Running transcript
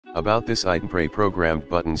About this item, pre-programmed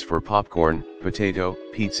buttons for popcorn, potato,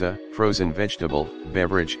 pizza, frozen vegetable,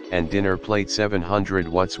 beverage, and dinner plate. 700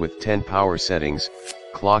 watts with 10 power settings,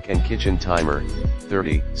 clock and kitchen timer,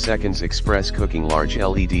 30 seconds express cooking, large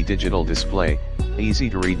LED digital display, easy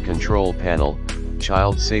to read control panel,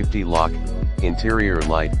 child safety lock, interior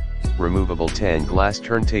light, removable 10 glass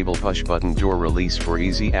turntable push button door release for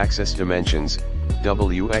easy access. Dimensions: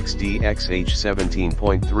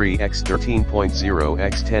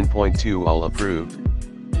 WXDX-H17.3x13.0x10.2, all approved.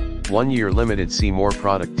 1 year limited. See more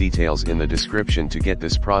product details in the description to get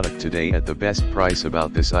this product today at the best price.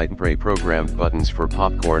 About this item, pre-programmed buttons for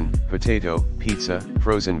popcorn, potato, pizza,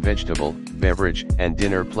 frozen vegetable, beverage, and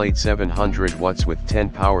dinner plate. 700 watts with 10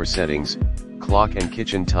 power settings, clock and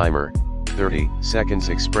kitchen timer, 30 seconds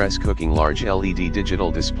express cooking, large LED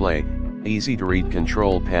digital display, easy to read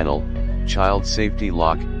control panel, child safety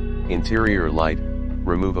lock, interior light,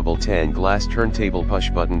 removable 10 glass turntable push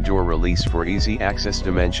button door release for easy access.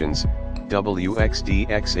 Dimensions: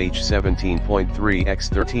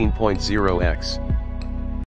 WXDX-H17.3x13.0x